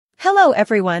Hello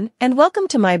everyone, and welcome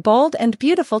to my Bold and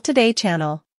Beautiful Today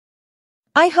channel.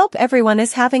 I hope everyone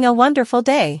is having a wonderful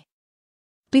day.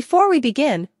 Before we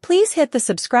begin, please hit the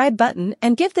subscribe button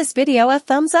and give this video a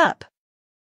thumbs up.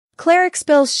 Cleric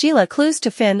spills Sheila clues to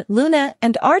Finn, Luna,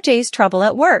 and RJ's trouble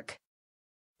at work.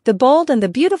 The Bold and the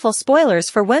Beautiful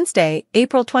spoilers for Wednesday,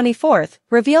 April 24th,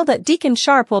 reveal that Deacon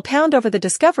Sharp will pound over the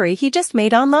discovery he just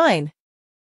made online.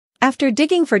 After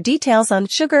digging for details on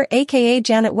Sugar aka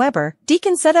Janet Weber,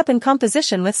 Deacon set up in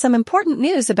composition with some important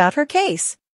news about her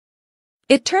case.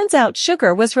 It turns out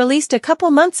Sugar was released a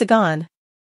couple months ago.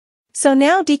 So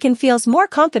now Deacon feels more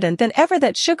confident than ever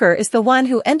that Sugar is the one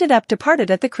who ended up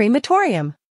departed at the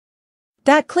crematorium.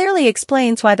 That clearly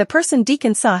explains why the person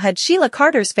Deacon saw had Sheila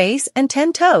Carter's face and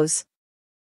 10 toes.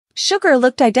 Sugar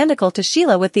looked identical to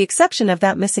Sheila with the exception of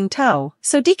that missing toe,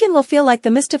 so Deacon will feel like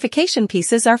the mystification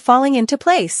pieces are falling into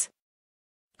place.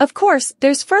 Of course,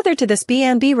 there's further to this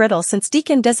B&B riddle since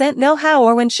Deacon doesn't know how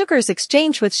or when Sugar's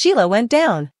exchange with Sheila went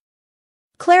down.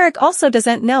 Cleric also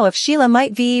doesn't know if Sheila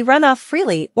might run off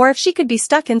freely or if she could be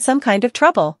stuck in some kind of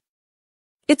trouble.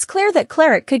 It's clear that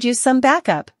Cleric could use some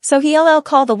backup, so he'll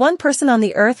call the one person on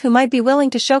the earth who might be willing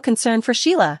to show concern for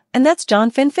Sheila, and that's John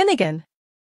Finnegan.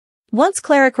 Once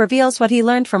Cleric reveals what he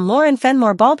learned from Lauren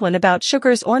Fenmore Baldwin about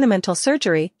Sugar's ornamental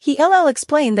surgery, he'll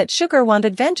explain that Sugar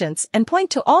wanted vengeance and point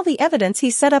to all the evidence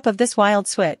he set up of this wild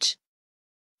switch.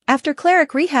 After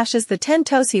Cleric rehashes the 10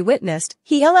 toes he witnessed,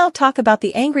 he'll talk about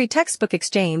the angry textbook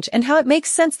exchange and how it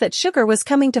makes sense that Sugar was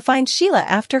coming to find Sheila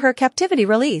after her captivity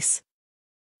release.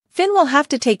 Finn will have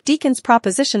to take Deacon's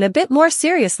proposition a bit more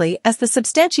seriously as the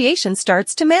substantiation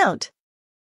starts to mount.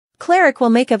 Cleric will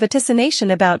make a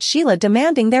vaticination about Sheila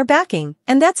demanding their backing,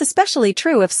 and that's especially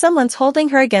true if someone's holding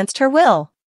her against her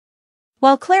will.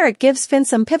 While Cleric gives Finn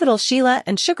some pivotal Sheila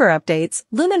and Sugar updates,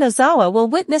 Luna Nozawa will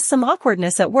witness some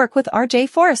awkwardness at work with RJ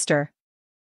Forrester.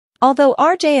 Although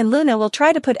RJ and Luna will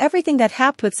try to put everything that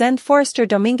happened with Zen Forrester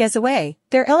Dominguez away,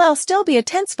 there'll still be a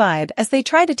tense vibe as they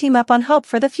try to team up on hope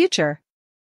for the future.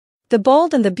 The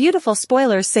Bold and the Beautiful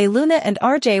spoilers say Luna and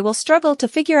RJ will struggle to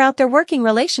figure out their working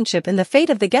relationship in the fate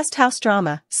of the guest house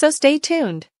drama, so stay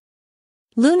tuned.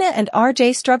 Luna and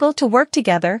RJ struggle to work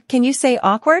together, can you say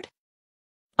awkward?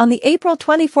 On the April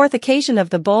 24th occasion of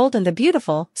The Bold and the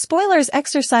Beautiful, spoilers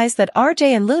exercise that RJ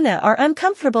and Luna are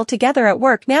uncomfortable together at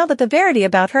work now that the verity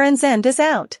about her and Zend is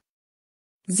out.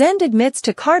 Zend admits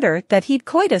to Carter that he'd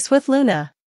coitus with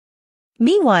Luna.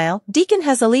 Meanwhile, Deacon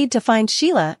has a lead to find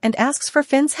Sheila and asks for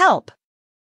Finn's help.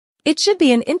 It should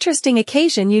be an interesting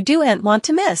occasion you don't want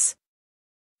to miss.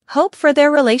 Hope for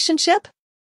their relationship?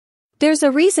 There's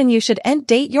a reason you should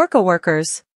date your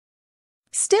coworkers.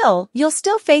 Still, you'll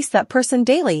still face that person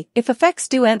daily if effects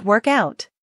don't work out.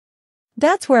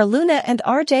 That's where Luna and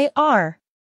RJ are.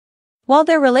 While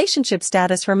their relationship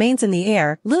status remains in the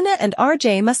air, Luna and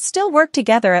RJ must still work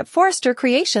together at Forrester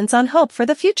Creations on hope for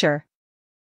the future.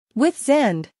 With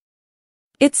Zend.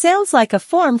 It sounds like a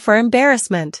form for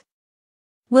embarrassment.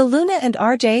 Will Luna and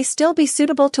RJ still be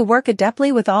suitable to work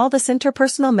adeptly with all this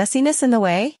interpersonal messiness in the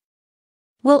way?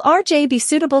 Will RJ be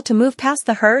suitable to move past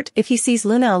the hurt if he sees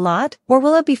Luna a lot, or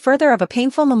will it be further of a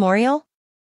painful memorial?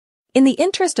 In the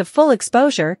interest of full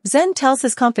exposure, Zend tells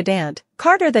his confidant,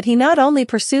 Carter, that he not only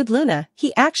pursued Luna,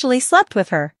 he actually slept with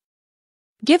her.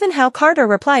 Given how Carter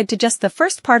replied to just the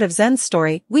first part of Zend's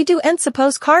story, we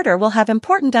suppose Carter will have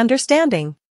important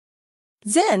understanding.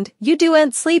 Zend, you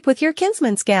sleep with your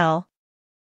kinsman's gal.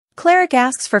 Cleric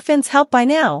asks for Finn's help by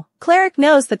now. Cleric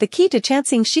knows that the key to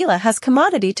chancing Sheila has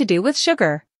commodity to do with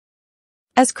Sugar.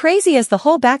 As crazy as the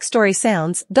whole backstory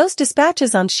sounds, those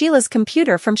dispatches on Sheila's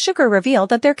computer from Sugar reveal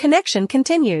that their connection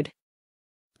continued.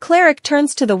 Cleric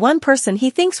turns to the one person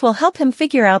he thinks will help him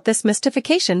figure out this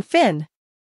mystification, Finn.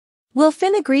 Will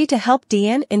Finn agree to help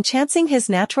Deacon in chancing his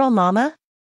natural mama?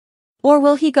 Or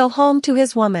will he go home to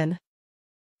his woman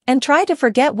and try to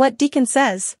forget what Deacon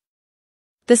says?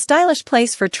 The stylish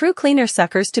place for true cleaner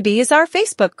suckers to be is our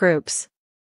Facebook groups.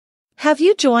 Have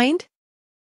you joined?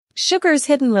 Sugar's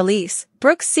hidden release,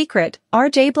 Brooke's secret,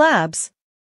 RJ blabs.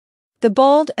 The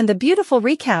Bold and the Beautiful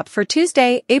recap for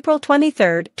Tuesday, April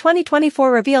 23,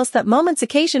 2024 reveals that Moment's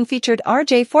occasion featured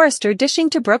RJ Forrester dishing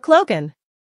to Brooke Logan.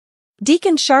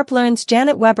 Deacon Sharp learns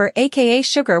Janet Weber aka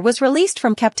Sugar was released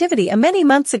from captivity many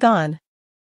months ago.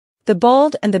 The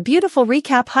Bold and the Beautiful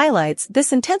recap highlights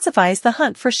this intensifies the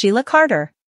hunt for Sheila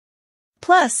Carter.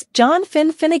 Plus, John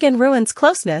Finnegan ruins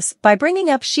closeness by bringing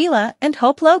up Sheila and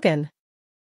Hope Logan.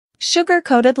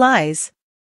 Sugar-coated lies.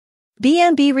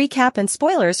 B&B recap and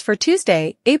spoilers for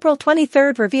Tuesday, April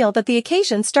 23 reveal that the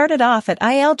occasion started off at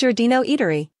Il Giardino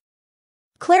Eatery.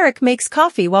 Cleric makes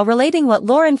coffee while relating what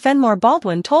Lauren Fenmore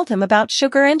Baldwin told him about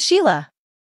Sugar and Sheila.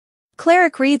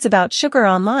 Cleric reads about Sugar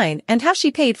online and how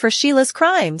she paid for Sheila's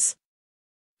crimes.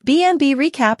 BNB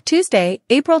Recap Tuesday,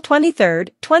 April 23,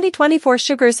 2024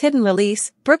 Sugar's hidden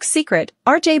release, Brooke's secret,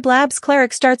 RJ blabs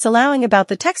Cleric starts allowing about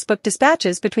the textbook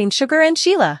dispatches between Sugar and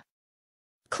Sheila.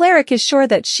 Cleric is sure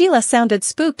that Sheila sounded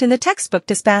spooked in the textbook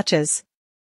dispatches.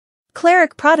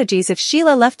 Cleric prodigies if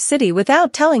Sheila left city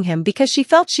without telling him because she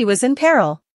felt she was in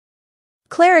peril.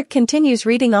 Cleric continues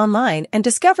reading online and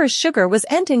discovers Sugar was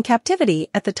in captivity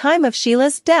at the time of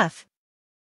Sheila's death.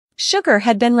 Sugar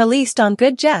had been released on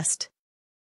good jest.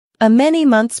 Many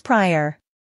months prior.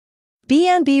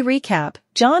 BNB Recap,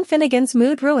 John Finnegan's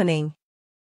mood ruining.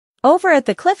 Over at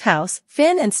the Cliff House,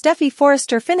 Finn and Steffi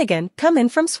Forrester Finnegan come in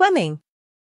from swimming.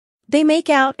 They make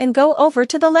out and go over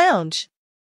to the lounge.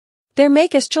 Their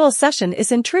make-as-usual session is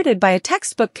intruded by a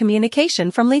textbook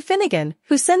communication from Lee Finnegan,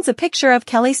 who sends a picture of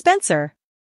Kelly Spencer.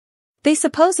 They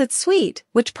suppose it's sweet,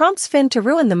 which prompts Finn to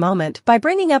ruin the moment by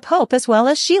bringing up Hope as well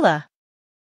as Sheila.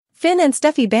 Finn and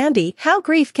Steffi bandy how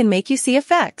grief can make you see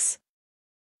effects.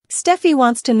 Steffi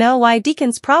wants to know why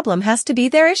Deacon's problem has to be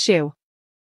their issue.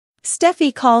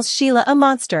 Steffi calls Sheila a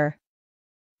monster.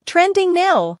 Trending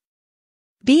now.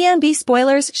 BNB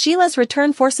spoilers, Sheila's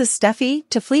return forces Steffi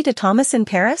to flee to Thomas in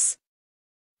Paris?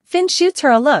 Finn shoots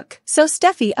her a look, so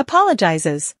Steffi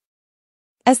apologizes.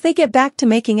 As they get back to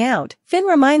making out, Finn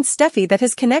reminds Steffi that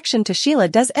his connection to Sheila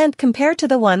does end compared to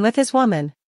the one with his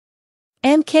woman.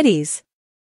 And kitties.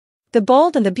 The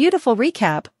Bold and the Beautiful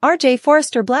Recap, RJ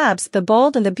Forrester blabs. The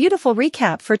Bold and the Beautiful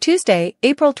Recap for Tuesday,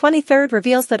 April 23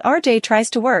 reveals that RJ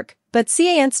tries to work, but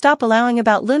can't stop allowing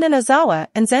about Luna Nozawa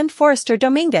and Zend Forrester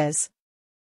Dominguez.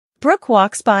 Brooke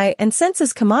walks by and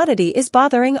senses commodity is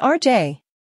bothering RJ.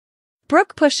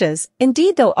 Brooke pushes,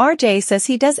 indeed though RJ says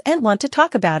he doesn't want to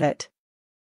talk about it.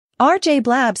 RJ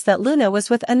blabs that Luna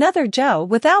was with another Joe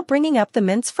without bringing up the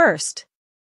mints first.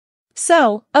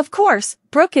 So, of course,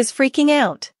 Brooke is freaking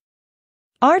out.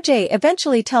 RJ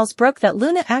eventually tells Brooke that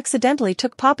Luna accidentally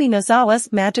took Poppy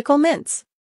Nozawa's magical mints.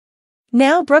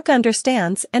 Now Brooke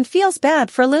understands and feels bad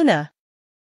for Luna.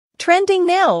 Trending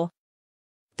now.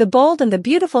 The Bold and the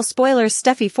Beautiful spoilers,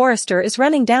 Steffi Forrester is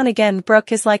running down again.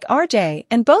 Brooke is like RJ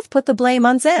and both put the blame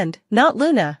on Zend, not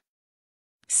Luna.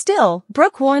 Still,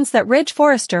 Brooke warns that Ridge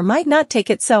Forrester might not take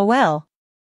it so well.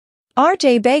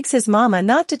 RJ begs his mama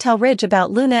not to tell Ridge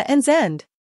about Luna and Zend.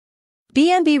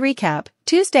 BNB Recap,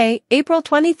 Tuesday, April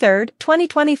 23,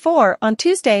 2024 On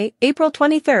Tuesday, April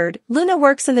 23, Luna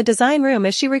works in the design room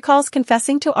as she recalls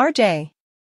confessing to RJ.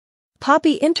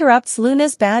 Poppy interrupts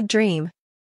Luna's bad dream.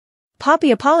 Poppy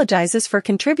apologizes for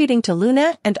contributing to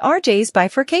Luna and RJ's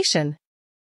bifurcation.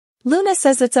 Luna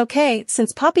says it's okay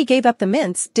since Poppy gave up the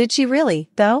mints. Did she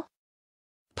really, though?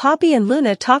 Poppy and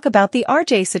Luna talk about the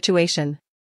RJ situation.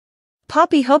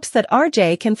 Poppy hopes that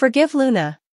RJ can forgive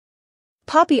Luna.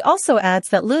 Poppy also adds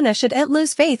that Luna shouldn't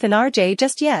lose faith in RJ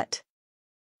just yet.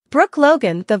 Brooke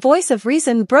Logan, the voice of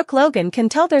reason. Brooke Logan can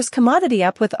tell there's commodity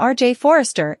up with RJ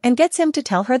Forrester and gets him to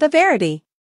tell her the verity.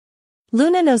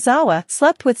 Luna Nozawa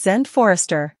slept with Zend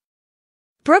Forrester.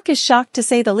 Brooke is shocked to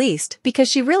say the least because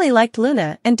she really liked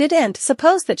Luna and didn't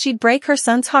suppose that she'd break her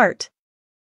son's heart.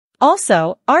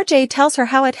 Also, RJ tells her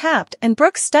how it happened and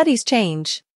Brooke's studies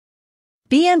change.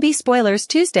 BNB spoilers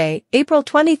Tuesday, April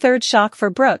 23 shock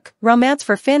for Brooke, romance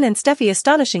for Finn and Steffi.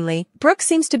 Astonishingly, Brooke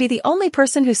seems to be the only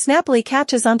person who snappily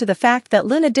catches onto the fact that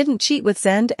Luna didn't cheat with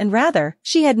Zend and rather,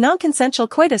 she had non-consensual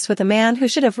coitus with a man who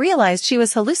should have realized she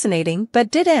was hallucinating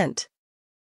but didn't.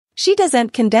 She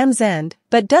doesn't condemn Zend,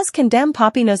 but does condemn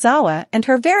Poppy Nozawa and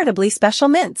her veritably special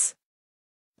mints.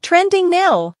 Trending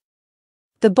now.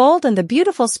 The Bold and the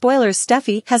Beautiful spoilers.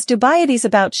 Steffi has dubieties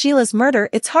about Sheila's murder.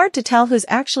 It's hard to tell who's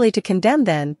actually to condemn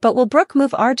then, but will Brooke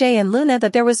move RJ and Luna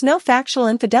that there was no factual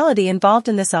infidelity involved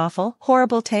in this awful,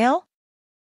 horrible tale?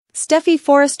 Steffi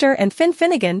Forrester and Finn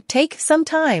Finnegan take some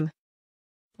time.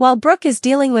 While Brooke is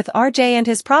dealing with RJ and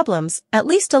his problems, at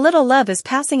least a little love is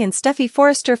passing in Steffi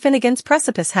Forrester Finnegan's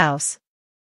precipice house.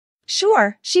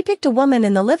 Sure, she picked a woman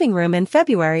in the living room in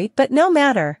February, but no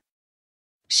matter.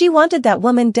 She wanted that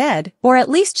woman dead, or at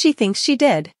least she thinks she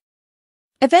did.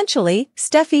 Eventually,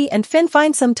 Steffi and Finn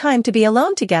find some time to be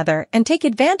alone together and take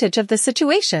advantage of the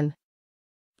situation.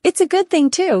 It's a good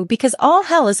thing too because all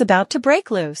hell is about to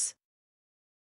break loose.